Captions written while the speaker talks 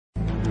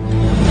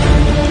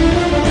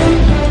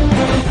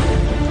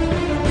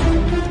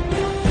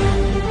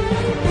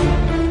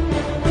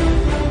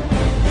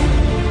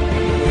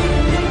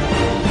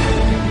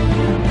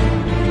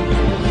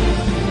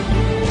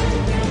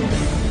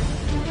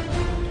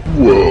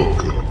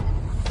Welcome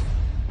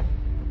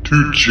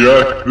to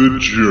Jack the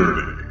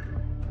Journey.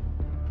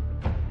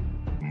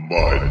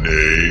 My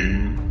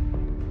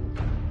name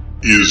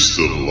is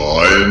the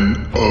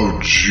Lion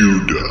of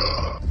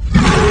Judah.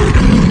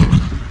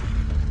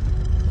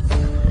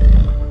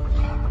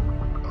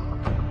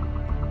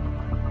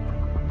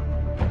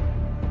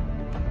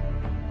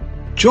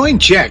 Join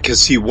Jack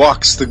as he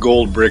walks the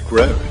Gold Brick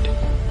Road.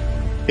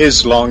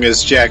 As long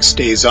as Jack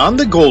stays on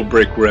the Gold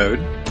Brick Road,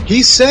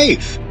 he's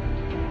safe.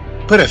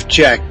 But if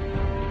Jack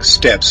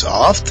steps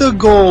off the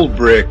Gold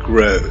Brick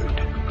Road,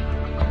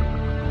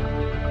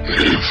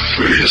 he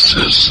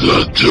faces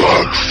the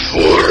dark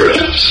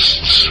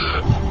forest.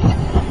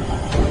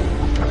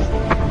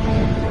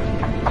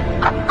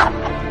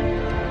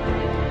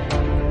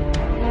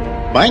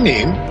 My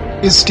name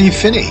is Steve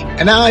Finney,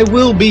 and I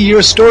will be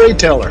your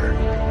storyteller.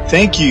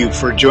 Thank you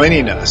for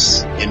joining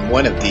us in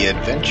one of the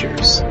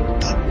adventures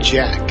of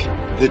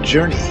Jack the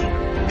Journey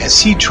as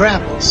he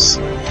travels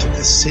to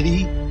the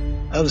city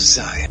of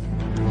Zion.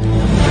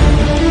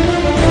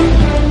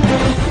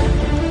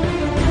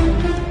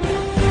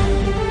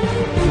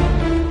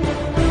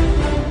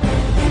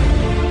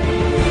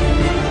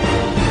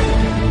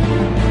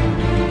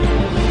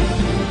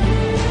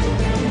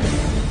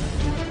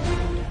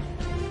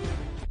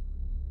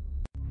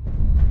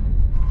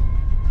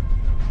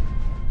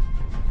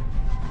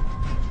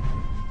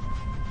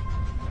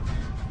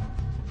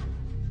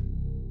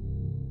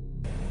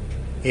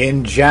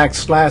 In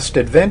Jack's last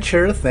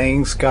adventure,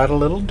 things got a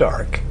little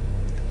dark.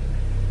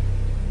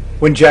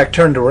 When Jack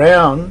turned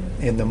around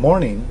in the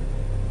morning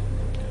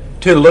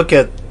to look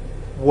at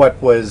what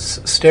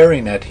was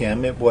staring at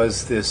him, it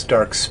was this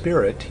dark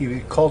spirit.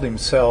 He called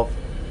himself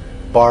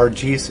Bar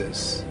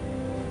Jesus,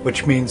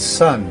 which means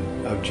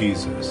son of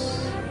Jesus.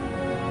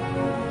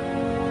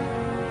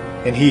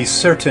 And he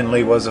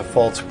certainly was a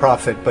false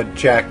prophet, but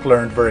Jack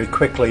learned very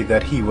quickly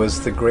that he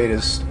was the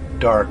greatest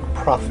dark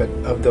prophet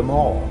of them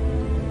all.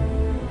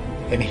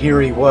 And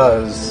here he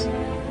was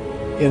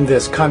in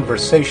this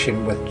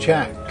conversation with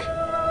Jack.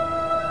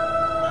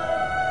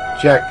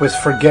 Jack was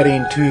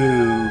forgetting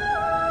to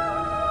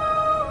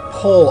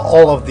pull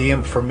all of the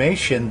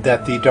information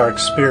that the dark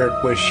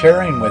spirit was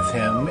sharing with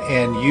him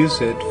and use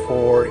it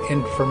for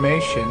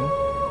information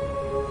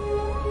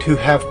to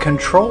have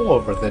control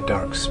over the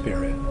dark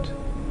spirit.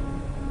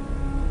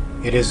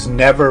 It is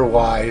never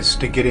wise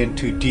to get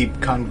into deep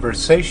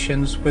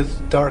conversations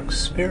with dark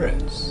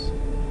spirits,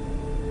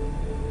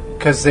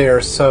 because they are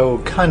so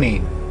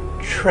cunning,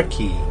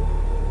 tricky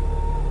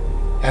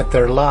at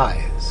their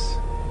lies.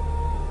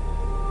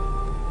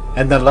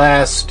 And the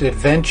last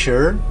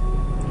adventure,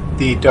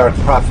 the dark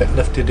prophet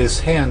lifted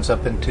his hands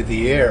up into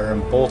the air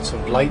and bolts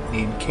of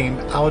lightning came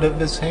out of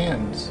his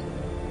hands.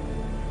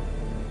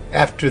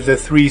 After the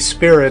three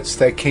spirits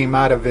that came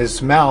out of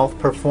his mouth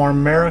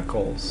performed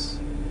miracles.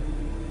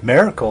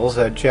 Miracles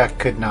that Jack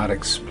could not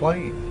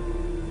explain.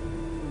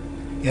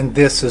 And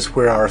this is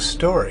where our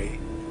story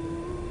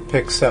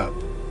picks up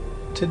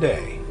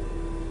today.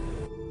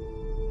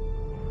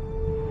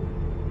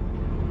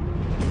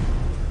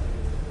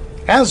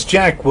 As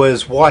Jack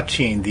was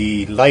watching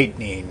the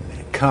lightning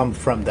come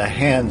from the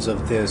hands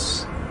of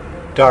this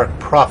dark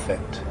prophet,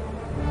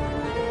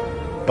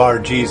 Bar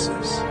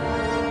Jesus,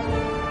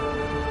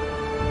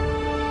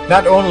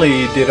 not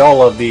only did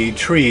all of the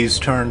trees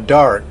turn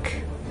dark,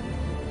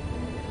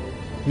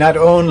 not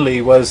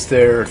only was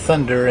there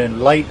thunder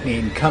and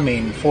lightning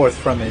coming forth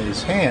from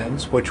his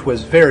hands, which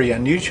was very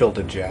unusual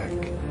to Jack,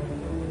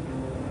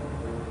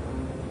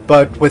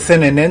 but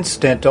within an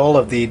instant all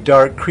of the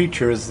dark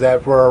creatures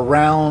that were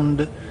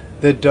around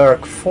the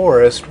dark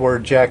forest where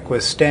Jack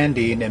was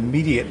standing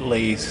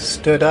immediately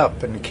stood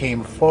up and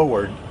came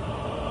forward.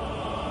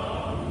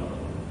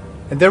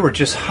 And there were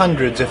just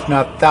hundreds, if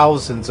not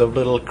thousands, of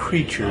little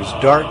creatures,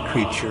 dark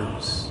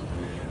creatures,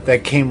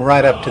 that came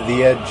right up to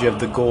the edge of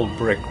the Gold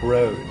Brick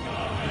Road.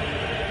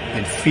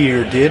 And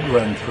fear did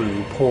run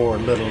through poor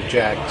little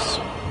Jack's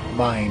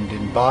mind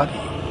and body.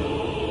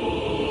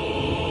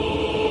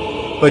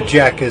 But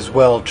Jack is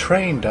well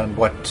trained on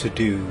what to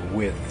do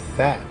with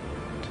that.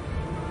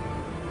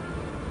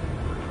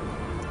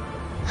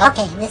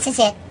 Okay, this is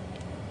it.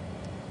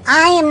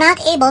 I am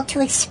not able to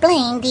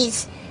explain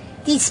these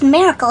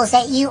miracles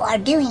that you are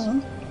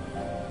doing.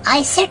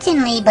 I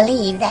certainly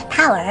believe that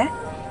power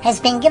has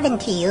been given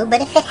to you,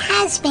 but if it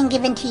has been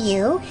given to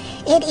you,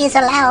 it is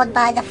allowed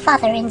by the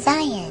Father in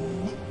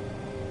Zion.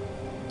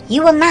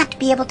 You will not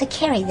be able to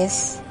carry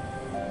this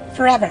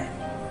forever.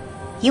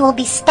 You will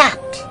be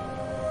stopped.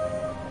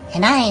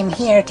 And I am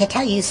here to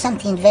tell you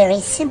something very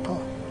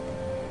simple.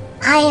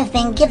 I have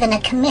been given a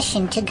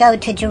commission to go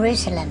to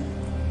Jerusalem.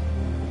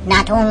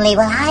 Not only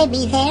will I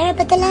be there,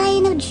 but the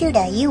Lion of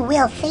Judah, you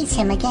will face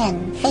him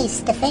again,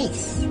 face to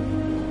face.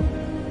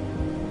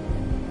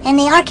 And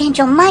the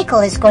Archangel Michael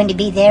is going to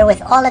be there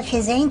with all of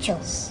his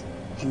angels.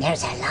 And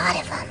there's a lot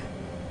of them.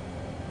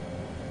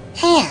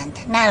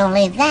 And not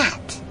only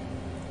that,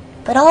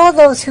 but all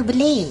those who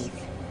believe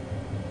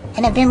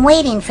and have been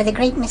waiting for the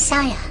great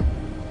Messiah.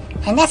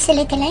 And that's the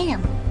little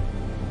lamb.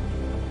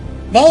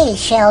 They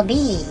shall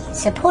be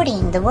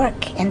supporting the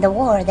work and the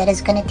war that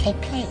is going to take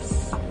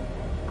place.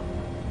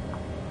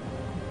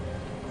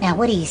 Now,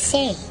 what do you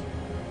say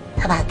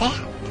about that?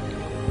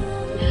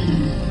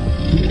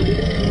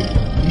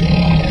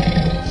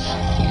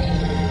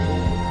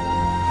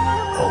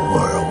 Oh,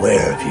 we're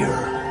aware of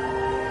your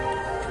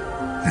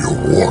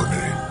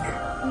warning.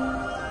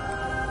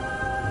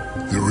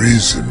 The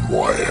reason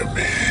why I'm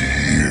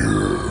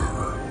here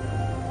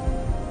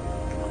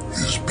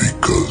is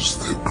because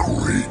the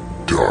great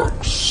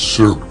dark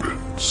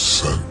serpent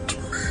sent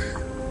me.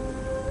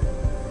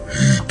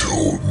 He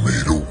told me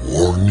to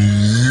warn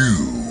you.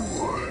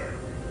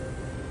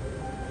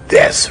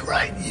 That's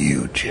right,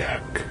 you,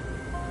 Jack.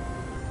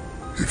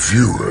 If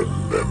you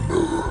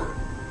remember,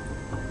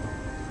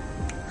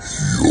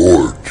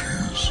 your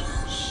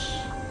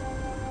Jesus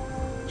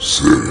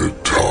said a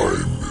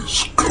time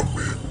is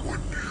coming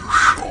when you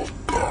shall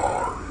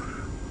die,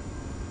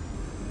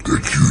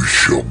 that you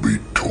shall be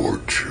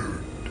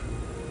tortured.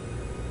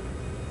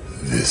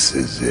 This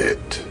is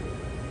it.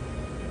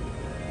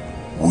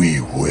 We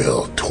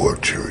will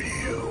torture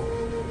you.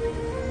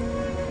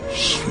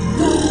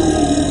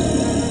 Slowly.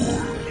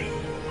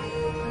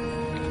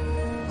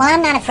 Well,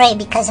 I'm not afraid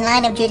because the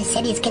Lion of Judah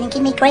said he's going to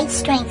give me great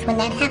strength when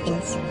that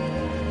happens.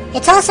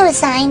 It's also a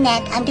sign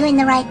that I'm doing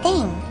the right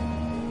thing.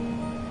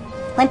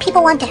 When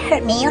people want to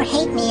hurt me or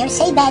hate me or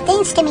say bad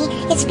things to me,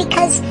 it's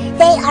because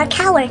they are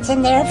cowards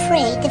and they're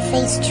afraid to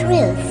face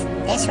truth.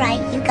 That's right,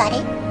 you got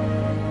it.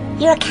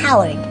 You're a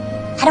coward.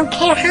 I don't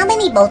care how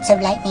many bolts of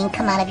lightning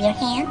come out of your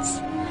hands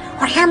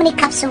or how many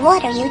cups of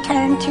water you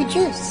turn to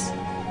juice.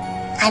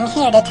 I'm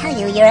here to tell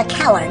you you're a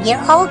coward.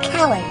 You're all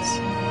cowards.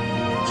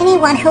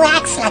 Anyone who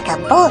acts like a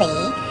bully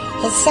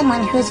is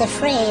someone who's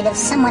afraid of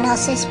someone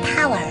else's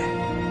power.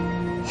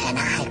 And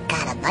I've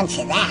got a bunch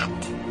of that.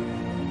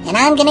 And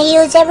I'm going to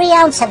use every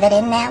ounce of it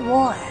in that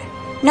war,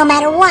 no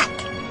matter what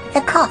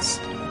the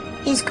cost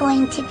is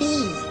going to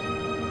be.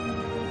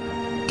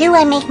 Do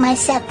I make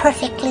myself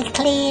perfectly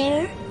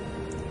clear?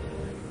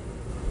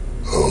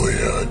 Oh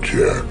yeah,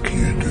 Jack,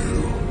 you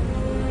do.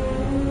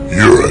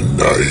 You're a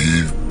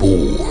naive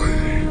boy.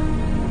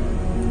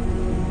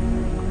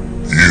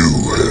 You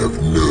have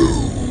no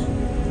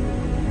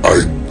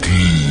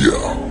idea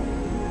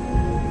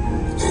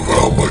of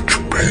how much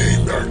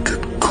pain I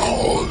could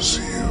cause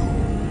you.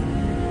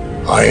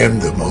 I am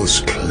the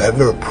most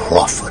clever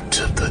prophet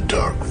of the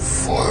dark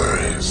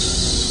forest.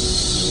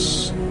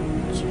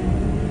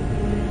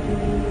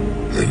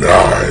 And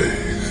I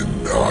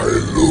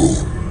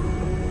alone,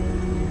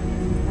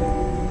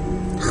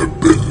 have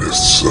been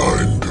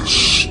assigned to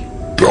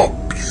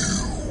stop you.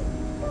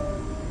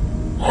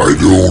 I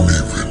don't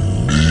even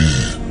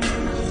need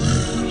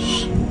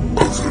these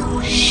other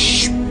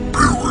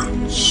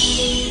spirits.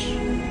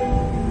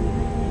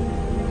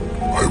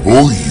 I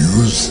will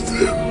use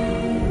them.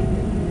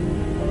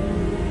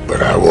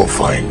 But I will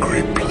find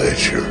great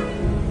pleasure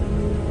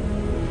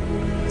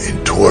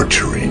in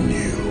torturing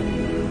you,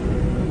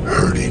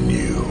 hurting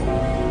you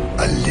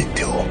a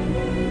little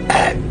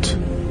at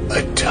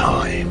a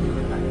time.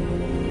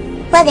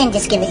 Well then,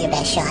 just give it your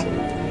best shot.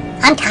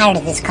 I'm tired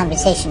of this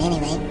conversation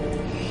anyway.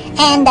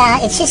 And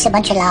it's just a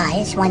bunch of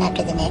lies, one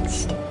after the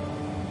next.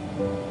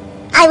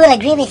 I will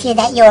agree with you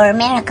that your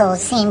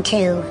miracles seem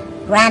to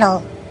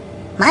rattle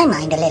my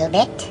mind a little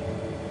bit.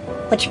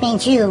 Which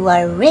means you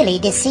are really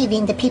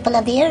deceiving the people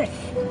of the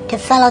earth to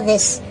follow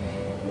this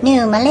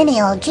new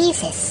millennial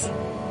Jesus,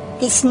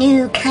 this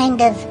new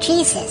kind of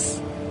Jesus.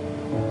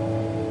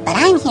 But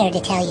I'm here to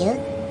tell you,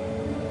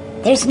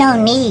 there's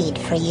no need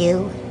for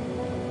you.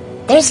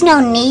 There's no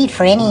need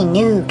for any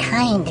new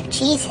kind of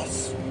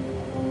Jesus.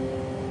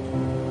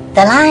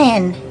 The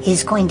Lion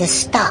is going to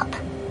stop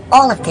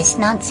all of this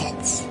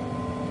nonsense.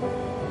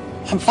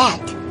 In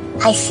fact,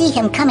 I see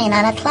him coming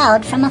on a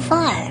cloud from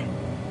afar.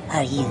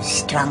 Are you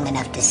strong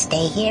enough to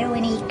stay here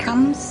when he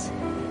comes?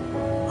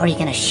 Or are you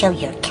going to show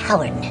your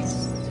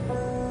cowardness?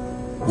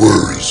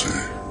 Where is he?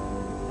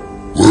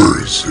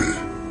 Where is he?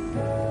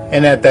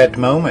 And at that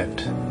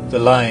moment, the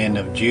Lion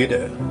of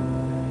Judah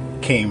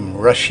came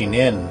rushing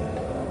in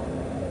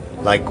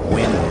like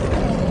wind.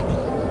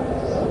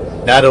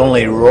 Not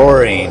only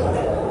roaring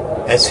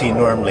as he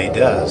normally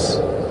does,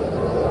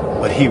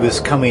 but he was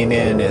coming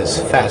in as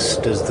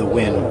fast as the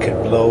wind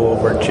could blow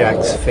over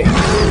Jack's face.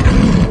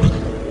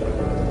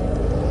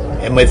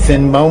 And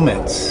within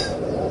moments,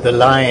 the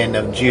Lion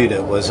of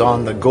Judah was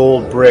on the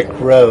gold brick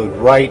road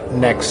right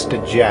next to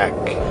Jack.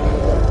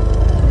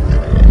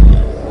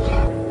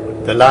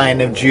 The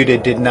Lion of Judah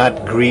did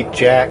not greet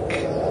Jack.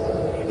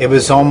 It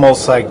was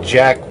almost like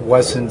Jack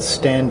wasn't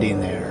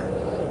standing there.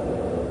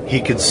 He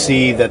could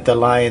see that the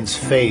lion's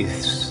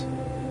face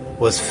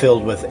was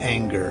filled with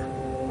anger.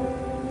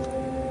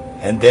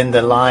 And then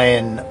the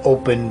lion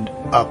opened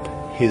up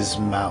his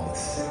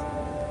mouth.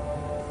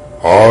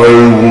 I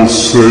will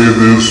say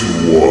this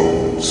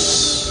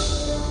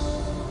once,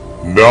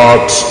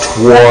 not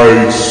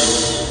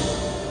twice,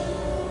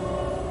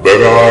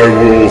 but I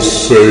will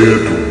say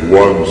it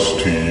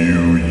once to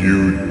you,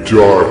 you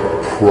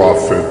dark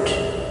prophet.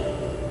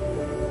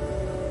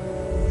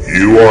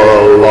 You are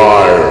a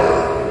liar.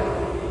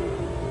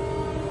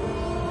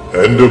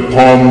 And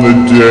upon the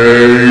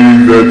day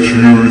that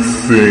you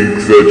think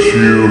that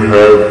you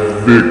have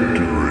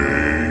victory,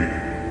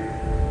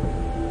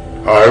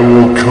 I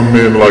will come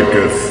in like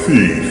a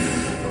thief.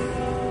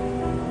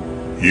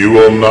 You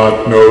will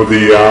not know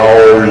the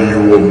hour, you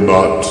will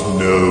not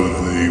know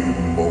the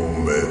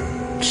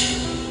moment.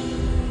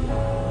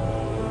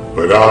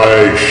 But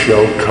I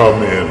shall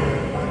come in,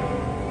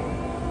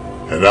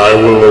 and I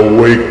will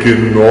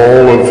awaken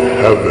all of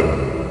heaven,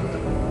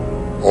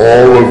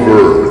 all of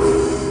earth,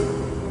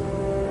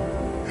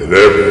 and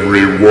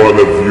every one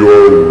of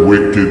your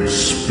wicked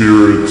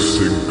spirits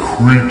and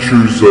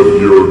creatures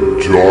of your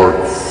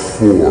dark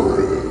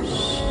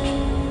forest,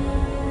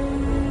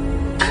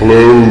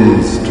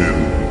 clothed in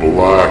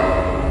black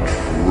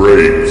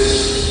drapes,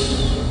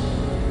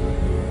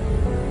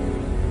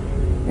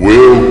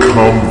 will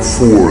come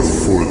forth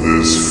for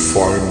this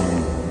final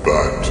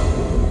battle.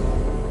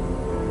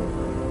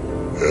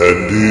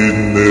 And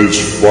in this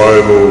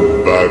final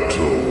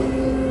battle,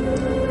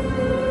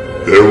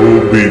 there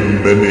will be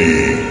many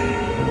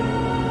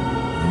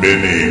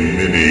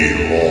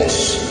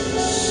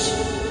losses.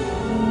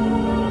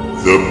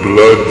 The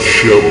blood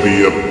shall be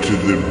up to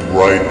the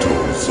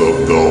bridles of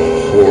the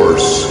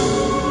horses.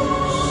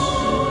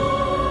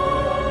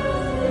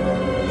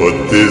 But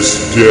this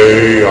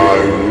day I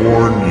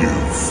warn you,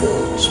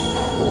 false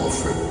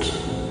prophet,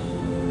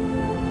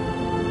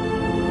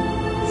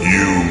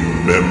 you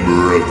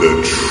member of the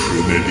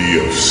Trinity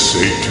of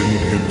Satan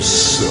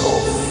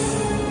himself,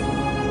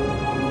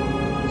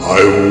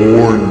 I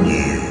warn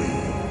you,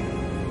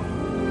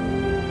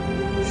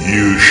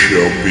 you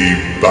shall be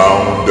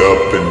bound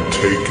up and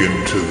taken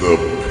to the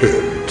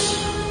pit.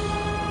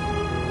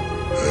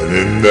 And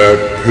in that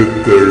pit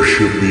there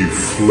shall be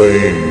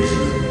flames,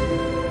 and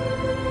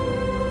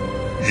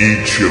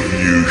each of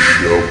you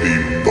shall be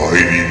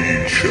biting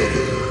each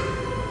other.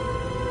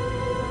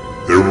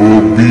 There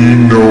will be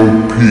no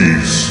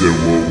peace, there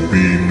will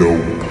be no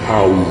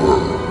power,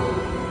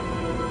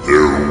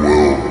 there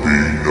will be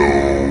no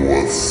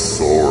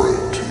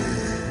authority.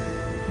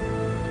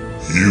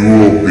 You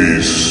will be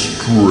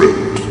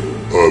stripped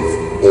of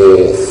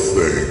all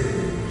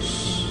things,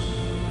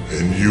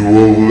 and you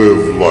will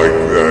live like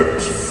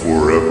that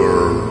forever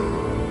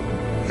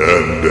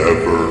and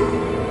ever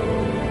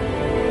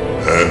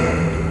and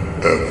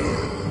ever.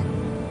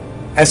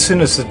 As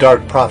soon as the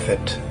Dark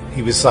Prophet,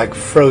 he was like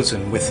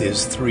frozen with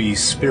his 3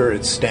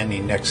 spirits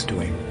standing next to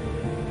him.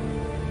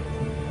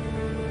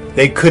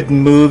 They couldn't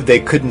move, they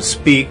couldn't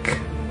speak.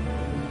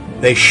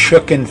 They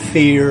shook in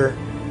fear.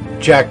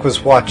 Jack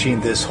was watching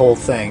this whole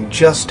thing,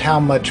 just how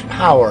much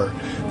power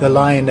the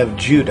Lion of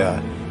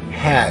Judah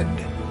had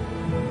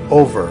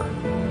over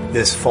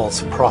this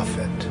false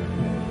prophet.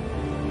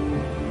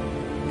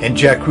 And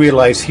Jack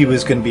realized he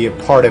was going to be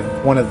a part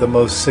of one of the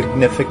most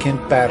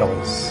significant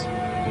battles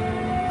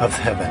of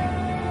heaven.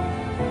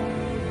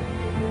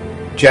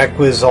 Jack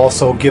was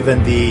also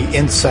given the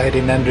insight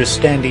and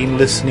understanding,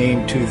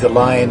 listening to the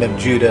Lion of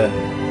Judah,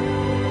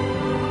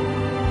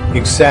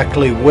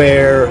 exactly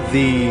where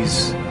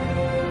these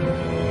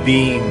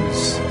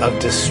beings of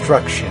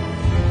destruction,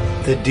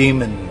 the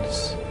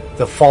demons,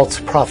 the false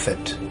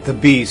prophet, the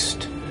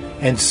beast,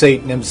 and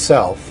Satan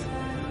himself,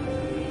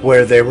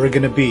 where they were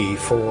going to be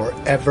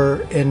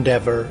forever and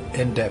ever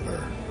and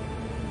ever.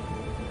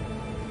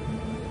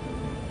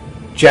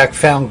 Jack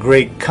found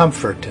great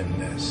comfort in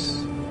this.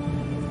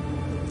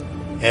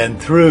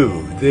 And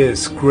through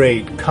this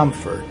great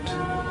comfort,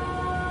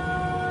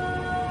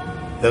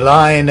 the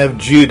Lion of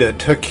Judah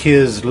took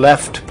his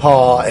left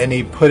paw and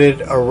he put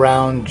it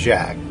around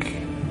Jack.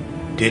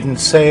 Didn't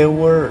say a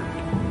word,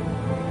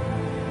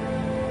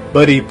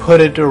 but he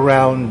put it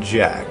around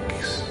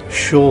Jack's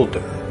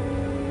shoulder,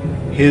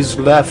 his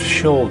left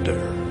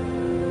shoulder,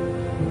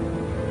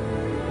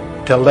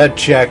 to let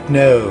Jack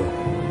know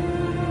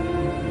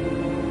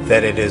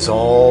that it is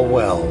all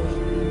well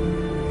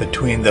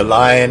between the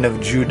Lion of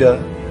Judah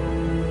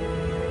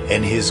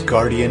and his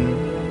guardian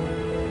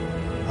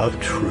of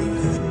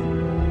truth.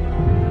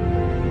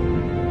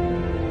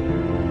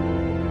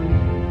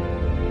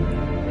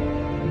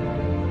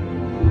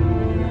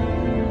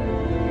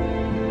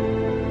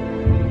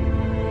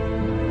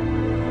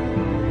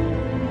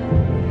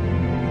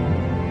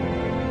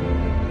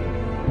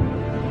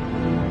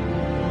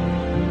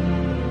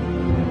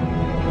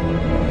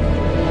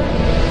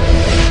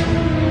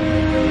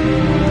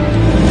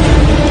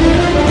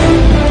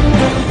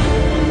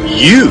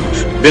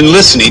 You've been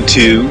listening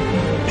to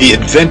The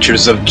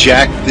Adventures of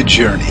Jack the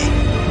Journey.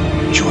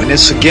 Join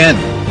us again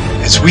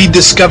as we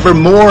discover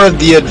more of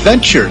the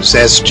adventures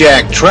as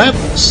Jack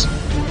travels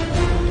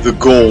the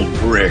Gold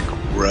Brick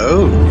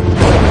Road.